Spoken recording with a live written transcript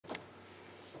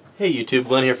Hey YouTube,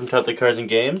 Glenn here from Top Deck Cards and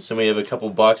Games, and we have a couple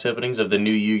box openings of the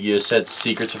new Yu-Gi-Oh! Set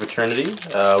Secrets of Eternity.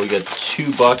 We got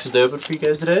 2 boxes to open for you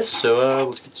guys today, so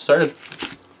let's get started.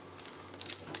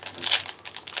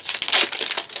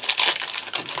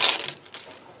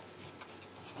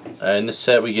 In this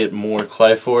set we get more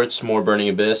Clyforts, more Burning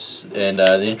Abyss, and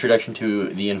the introduction to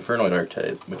the Infernoid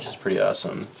archetype, which is pretty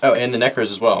awesome. Oh, and the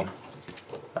Necros as well.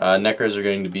 Necros are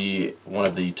going to be one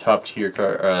of the top tier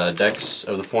decks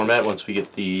of the format once we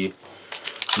get the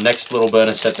next little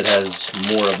bonus set that has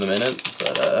more of them in it.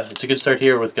 But it's a good start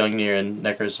here with Gungnir and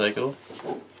Necros Cycle.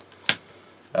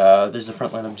 There's the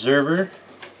Frontline Observer.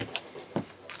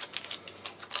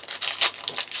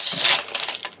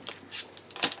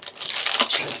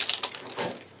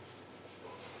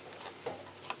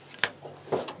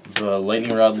 The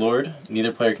Lightning Rod Lord.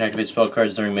 Neither player can activate spell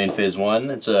cards during main phase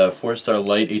 1. It's a 4-star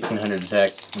light 1800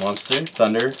 attack monster.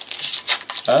 Thunder.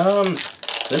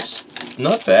 That's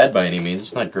not bad by any means.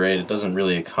 It's not great. It doesn't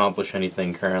really accomplish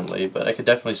anything currently, but I could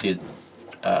definitely see it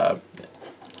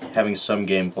having some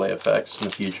gameplay effects in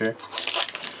the future.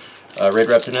 Raid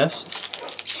Raptor Nest.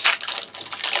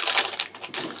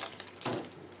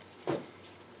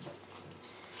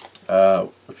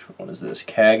 Which one is this?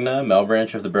 Kagna,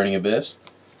 Malbranch of the Burning Abyss.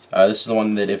 This is the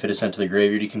one that if it is sent to the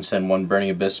graveyard, you can send 1 Burning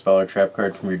Abyss spell or trap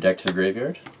card from your deck to the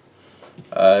graveyard.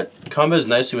 Combos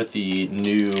nicely with the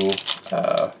new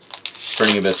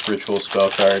Burning Abyss ritual spell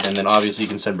card, and then obviously you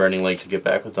can send Burning Lake to get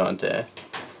back with Dante.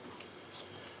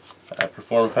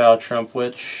 Performapal, Trump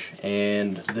Witch,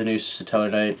 and the new Satellar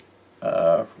Knight,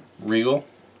 Regal.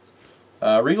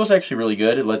 Regal's actually really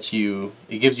good. It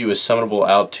gives you a summonable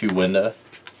out 2 window.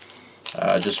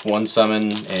 Just 1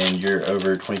 summon and you're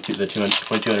over the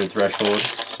 2200 threshold,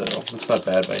 so it's not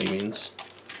bad by any means.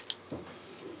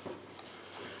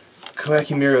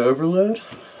 Koakimira Overload,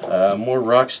 more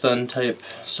Rock Stun type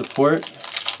support.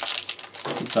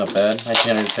 It's not bad.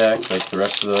 1900 attack like the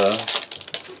rest of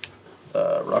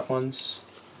the rock ones.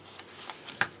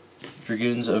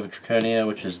 Dragoons of Draconia,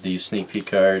 which is the sneak peek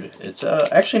card. It's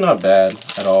actually not bad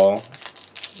at all.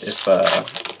 If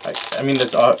I mean,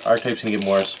 that's archetype's gonna get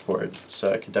more support,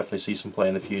 so I could definitely see some play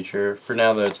in the future. For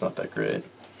now, though, it's not that great.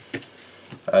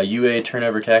 UA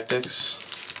Turnover Tactics.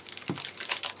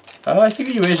 I think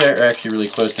the UAs are actually really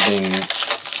close to being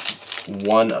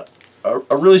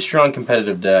a really strong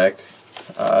competitive deck.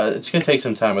 It's gonna take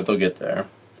some time, but they'll get there.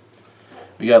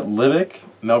 We got Libic,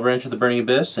 Malbranch of the Burning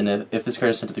Abyss, and if this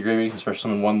card is sent to the graveyard, you can special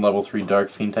summon 1 level 3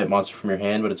 Dark Fiend type monster from your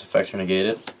hand, but its effects are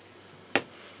negated.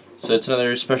 So it's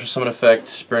another special summon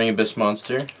effect, Burning Abyss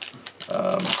monster.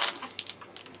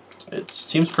 It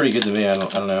seems pretty good to me. I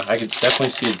don't know. I could definitely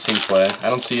see it seeing play. I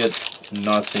don't see it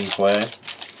not seeing play.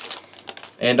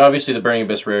 And obviously the Burning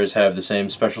Abyss rares have the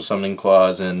same special summoning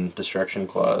clause and destruction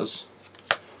clause.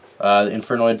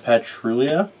 Infernoid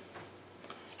Patrulia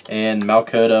and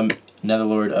Malkoda,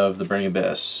 Netherlord of the Burning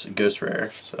Abyss, Ghost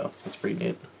Rare. So that's pretty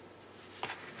neat.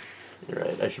 You're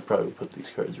right. I should probably put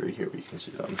these cards right here where you can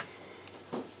see them.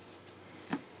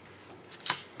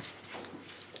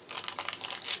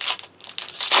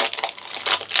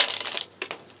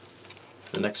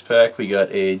 The next pack, we got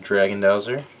a Dragon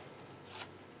Dowser,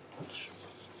 which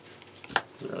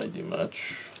doesn't really do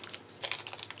much.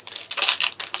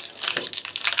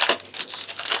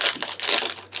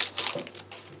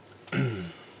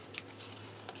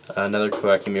 Another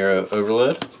Koakimira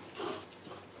Overload.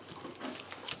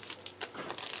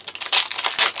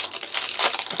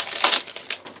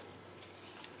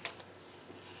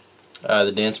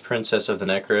 The Dance Princess of the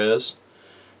Necros.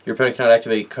 Your opponent cannot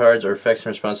activate cards or effects in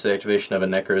response to the activation of a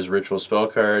Necros ritual spell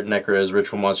card. Necros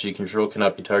ritual monster you control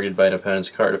cannot be targeted by an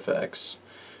opponent's card effects.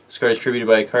 This card is tributed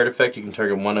by a card effect. You can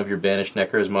target 1 of your banished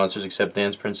Necros monsters except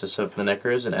Dance Princess of the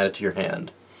Necros and add it to your hand.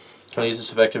 You can use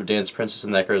this effect of Dance Princess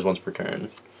and Necros once per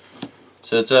turn.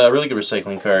 So it's a really good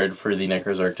recycling card for the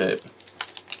Necros archetype.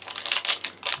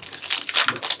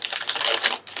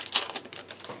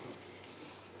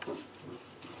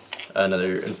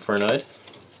 Another Infernoid.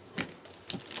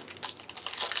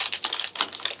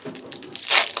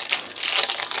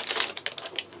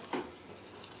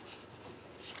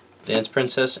 Dance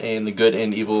Princess and the Good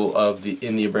and Evil of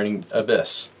in the Burning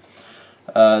Abyss.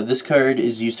 This card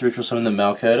is used to ritual summon the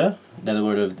Malkoda,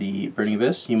 Netherlord of the Burning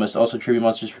Abyss. You must also tribute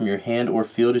monsters from your hand or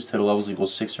field whose total levels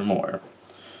equals 6 or more.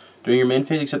 During your main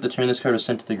phase, except the turn this card was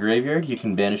sent to the graveyard, you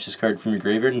can banish this card from your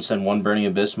graveyard and send 1 Burning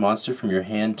Abyss monster from your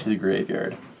hand to the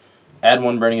graveyard. Add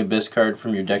 1 Burning Abyss card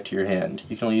from your deck to your hand.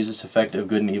 You can only use this effect of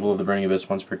Good and Evil of the Burning Abyss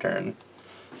once per turn.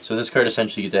 So this card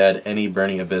essentially you get to add any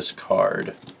Burning Abyss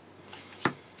card,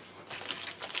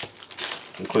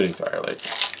 including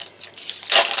Firelight.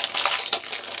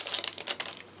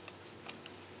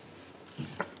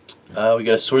 We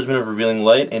got a Swordsman of Revealing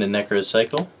Light and a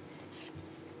Necrocycle.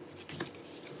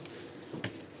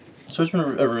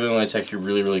 Swordsman of Revealing Light's actually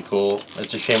really cool.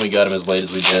 It's a shame we got him as late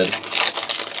as we did.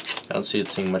 I don't see it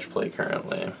seeing much play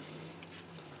currently.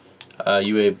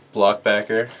 UA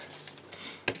Blockbacker.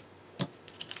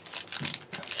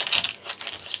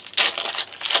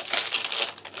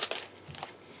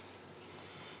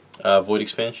 Void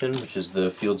Expansion, which is the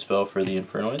field spell for the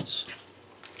Infernoids.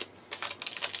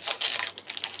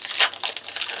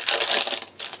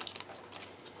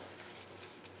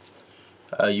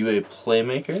 UA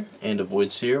Playmaker and a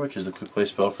Void Seer, which is the quick play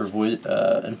spell for Void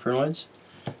Infernoids.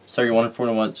 It's target 1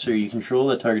 4 monster you control.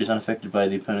 That target is unaffected by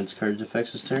the opponent's card's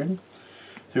effects this turn.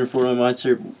 If your 4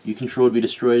 monster you control would be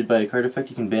destroyed by a card effect,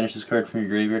 you can banish this card from your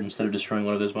graveyard instead of destroying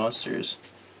one of those monsters.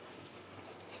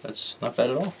 That's not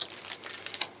bad at all.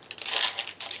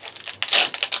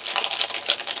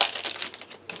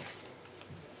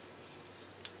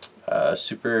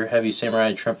 Super Heavy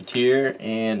Samurai Trumpeter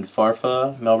and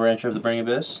Farfa, Malbrancher of the Burning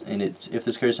Abyss. And if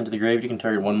this card is sent to the grave, you can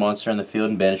target 1 monster on the field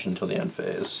and banish it until the end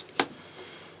phase.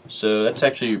 So that's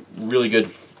actually really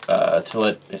good to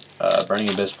let Burning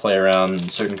Abyss play around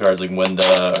certain cards like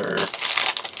Wenda or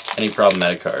any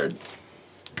problematic card.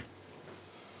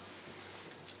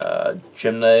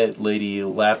 Gemknight, Lady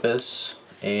Lapis,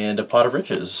 and a Pot of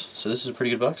Riches. So this is a pretty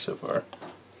good box so far.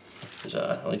 There's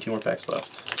only 2 more packs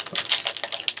left.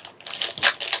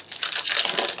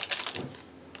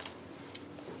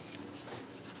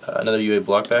 Another UA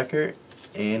Blockbacker,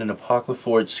 and an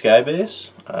Apocalypse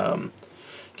Skybase.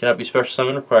 Cannot be special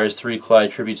summoned, requires 3 Clyde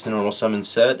tributes to normal summon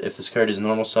set. If this card is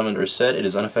normal summoned or set, it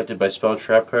is unaffected by spell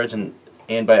trap cards and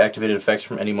by activated effects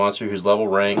from any monster whose level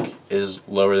rank is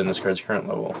lower than this card's current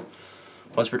level.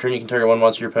 Once per turn, you can target 1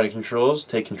 monster your opponent controls,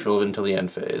 take control of it until the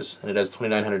end phase. And it has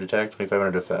 2900 attack,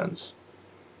 2500 defense.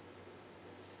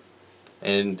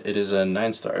 And it is a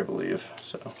 9-star, I believe,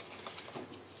 so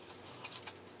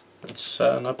it's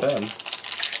not bad.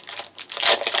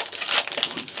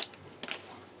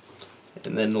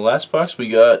 And then the last box we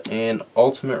got an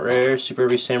Ultimate Rare Super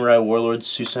Heavy Samurai Warlord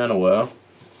Susanoo.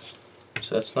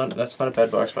 So that's not a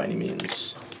bad box by any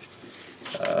means.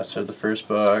 So the first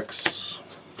box.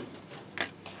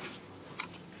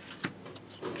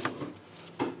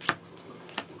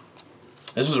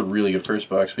 This was a really good first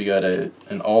box. We got an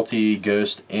Ulti,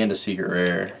 Ghost, and a Secret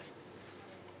Rare,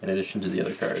 in addition to the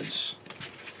other cards.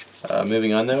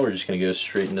 Moving on though, we're just going to go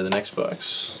straight into the next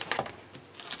box.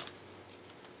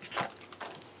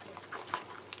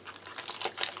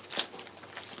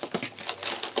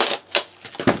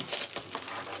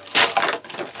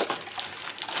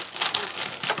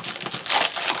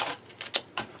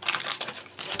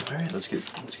 Alright, let's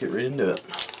get right into it.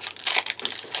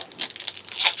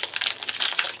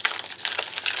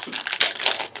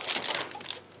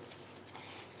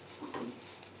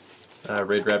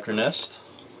 Raid Raptor Nest.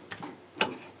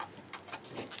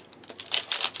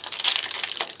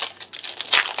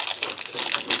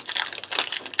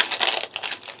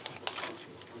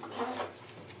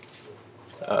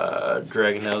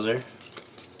 Dragonhauser.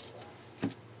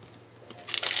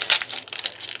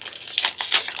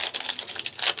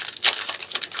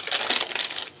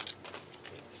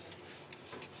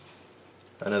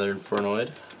 Another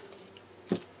Infernoid.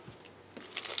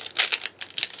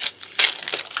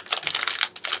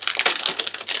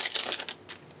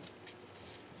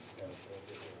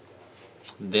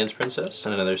 Dance Princess,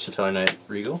 and another Satellar Knight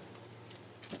Regal.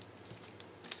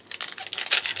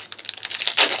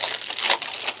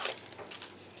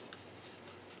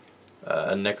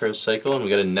 A Necrocycle, and we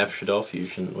got a Nef Shaddoll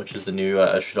Fusion, which is the new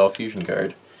Shaddoll Fusion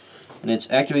card. And it's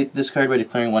activate this card by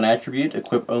declaring 1 attribute,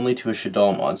 equip only to a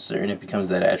Shaddoll monster, and it becomes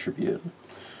that attribute.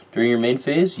 During your main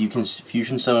phase, you can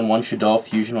fusion summon 1 Shaddoll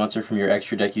Fusion monster from your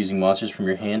extra deck using monsters from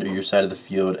your hand or your side of the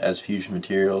field as fusion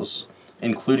materials,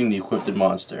 including the equipped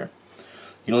monster.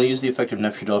 You can only use the effect of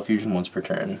Nef Shaddoll Fusion once per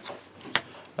turn.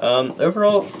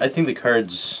 Overall, I think the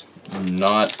card's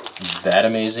not that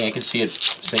amazing. I can see it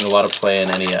seeing a lot of play in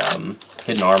any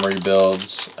Hidden Armory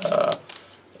builds.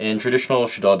 In traditional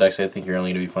Shaddoll decks, I think you're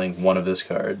only going to be playing 1 of this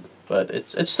card, but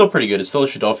it's still pretty good. It's still a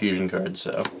Shaddoll Fusion card,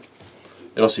 so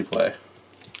it'll see play.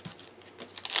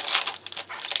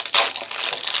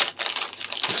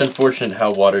 It's unfortunate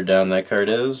how watered down that card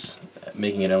is,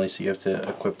 making it only so you have to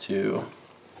equip to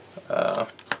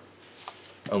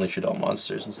only Shaddoll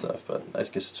monsters and stuff, but I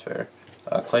guess it's fair.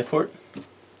 Clayfort.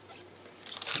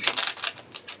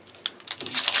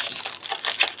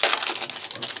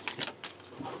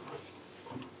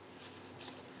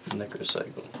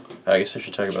 Necrocycle. I guess I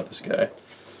should talk about this guy.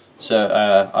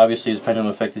 So, obviously his pendulum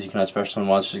effect is you cannot special summon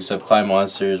monsters except climb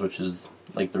monsters, which is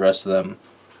like the rest of them.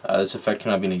 This effect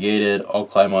cannot be negated. All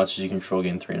Clyde monsters you control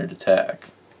gain 300 attack.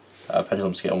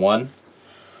 Pendulum scale 1.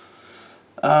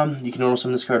 You can normal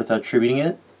summon this card without tributing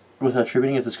it. Without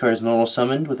tributing, if this card is normal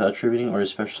summoned without tributing or is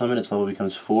special summoned, its level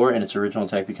becomes 4 and its original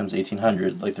attack becomes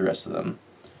 1800, like the rest of them.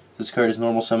 If this card is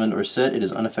normal summoned or set, it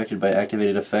is unaffected by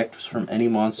activated effects from any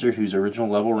monster whose original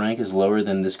level rank is lower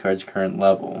than this card's current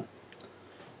level,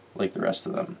 like the rest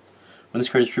of them. When this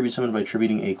card is tribute summoned by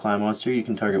tributing a Clyde monster, you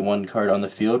can target one card on the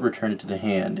field, return it to the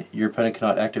hand. Your opponent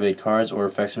cannot activate cards or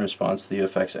effects in response to the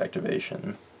effect's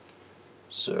activation.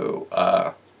 So,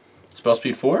 spell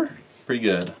speed 4? Pretty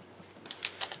good.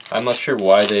 I'm not sure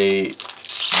why they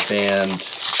banned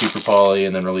Super Poly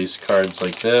and then released cards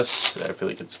like this. I feel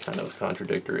like it's kind of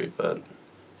contradictory, but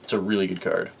it's a really good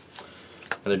card.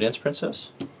 Another Dance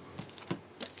Princess.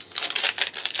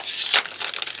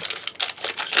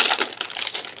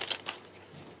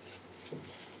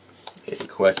 A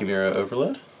Koa'ki-Meiru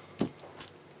Overload.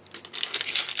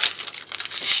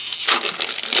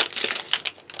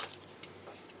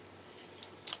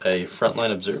 A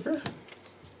Frontline Observer.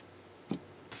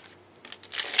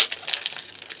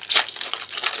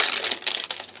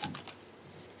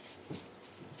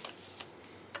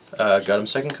 Got him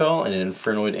second call and an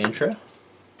Infernoid Intra.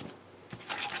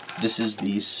 This is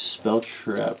the Spell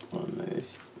Trap one, I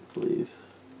believe.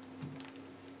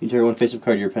 You target one face-up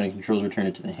card your opponent controls, return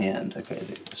it to the hand. Okay,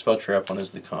 the Spell Trap one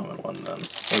is the common one then,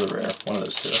 or the rare, one of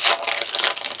those two.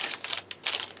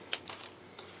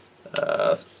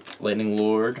 Lightning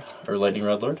Lord, or Lightning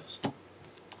Rod Lord.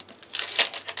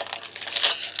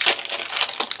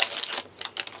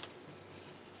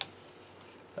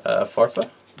 Farfa.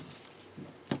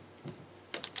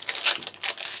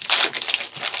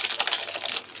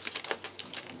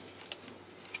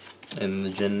 And the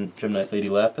Gem Knight Lady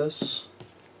Lapis,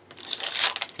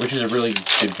 which is a really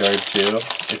good card too,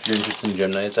 if you're interested in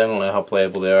Gem Knights. I don't know how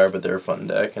playable they are, but they're a fun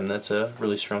deck, and that's a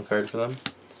really strong card for them.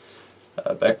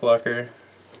 Backblocker,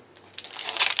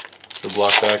 the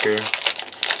Blockbacker,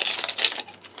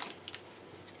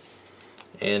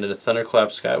 and a Thunderclap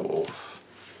Skywolf.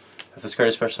 If this card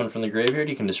is special summoned from the graveyard,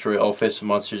 you can destroy all face-up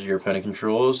monsters your opponent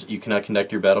controls. You cannot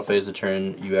conduct your battle phase the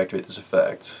turn you activate this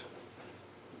effect.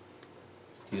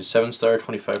 He's a 7-star,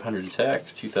 2500 attack,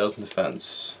 2000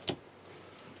 defense.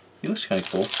 He looks kind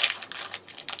of cool.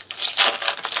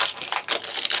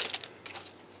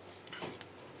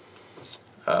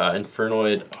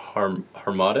 Infernoid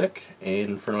Harmonic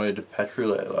and Infernoid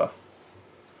Patrulella.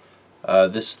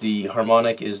 The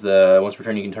Harmonic is the once per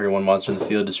turn you can target one monster in the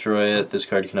field, destroy it. This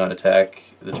card cannot attack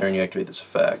the turn you activate this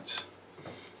effect.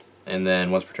 And then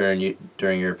once per turn,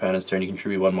 during your opponent's turn, you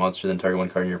contribute one monster, then target one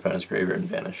card in your opponent's graveyard and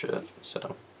banish it.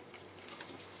 So,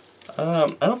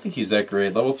 I don't think he's that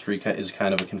great. Level 3 is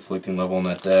kind of a conflicting level in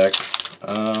that deck.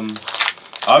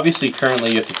 Obviously,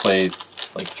 currently you have to play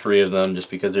like 3 of them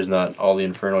just because there's not all the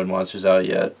Infernoid monsters out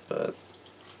yet. But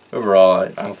overall, I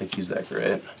don't think he's that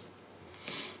great.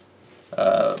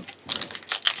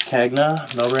 Kagna,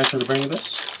 Melbranch of the Burning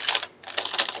Abyss.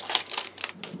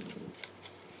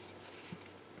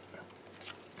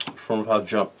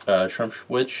 Trump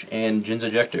Witch, and Jinzo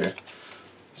Ejector.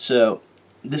 So,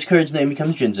 this card's name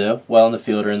becomes Jinzo while in the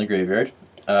field or in the graveyard.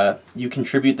 You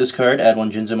contribute this card, add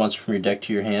one Jinzo monster from your deck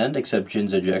to your hand, except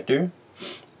Jinzo Ejector.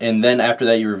 And then after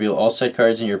that, you reveal all set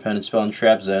cards in your opponent's spell and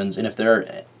trap zones, and if there are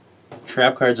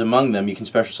trap cards among them, you can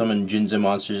special summon Jinzo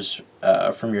monsters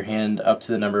from your hand up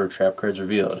to the number of trap cards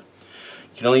revealed.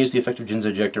 You can only use the effect of Jinzo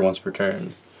Ejector once per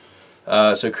turn.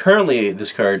 So currently,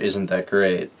 this card isn't that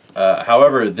great.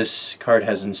 However, this card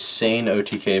has insane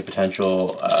OTK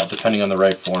potential depending on the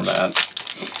right format.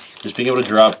 Just being able to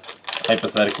drop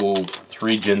hypothetical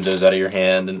 3 Jinzos out of your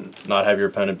hand and not have your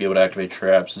opponent be able to activate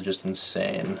traps is just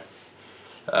insane.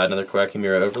 Another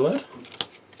Koa'ki-Meiru Overload.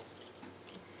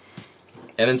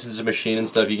 And then since it's a machine and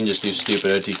stuff, you can just do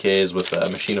stupid OTKs with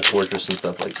Machina Fortress and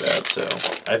stuff like that. So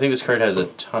I think this card has a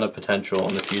ton of potential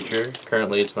in the future.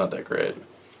 Currently, it's not that great.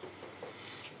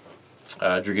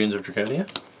 Dragoons of Draconia.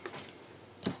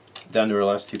 Down to our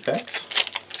last 2 packs.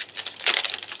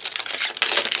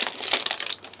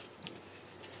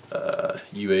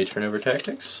 UA Turnover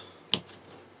Tactics.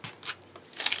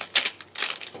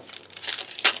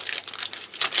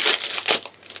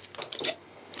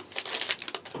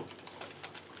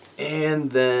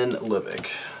 And then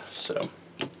Livic. So,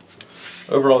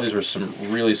 overall, these were some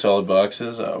really solid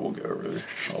boxes. We'll go over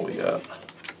all we got.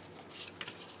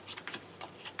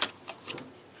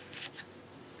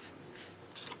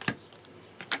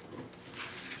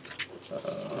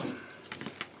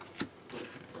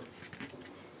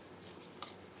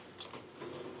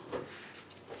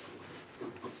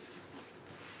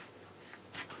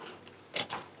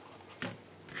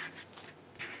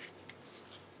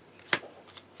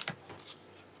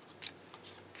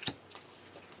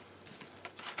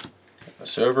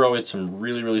 So overall we had some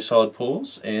really solid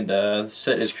pulls, and the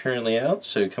set is currently out,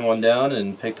 so come on down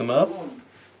and pick them up.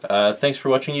 Thanks for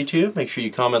watching YouTube. Make sure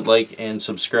you comment, like, and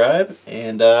subscribe,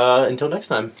 and until next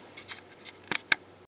time.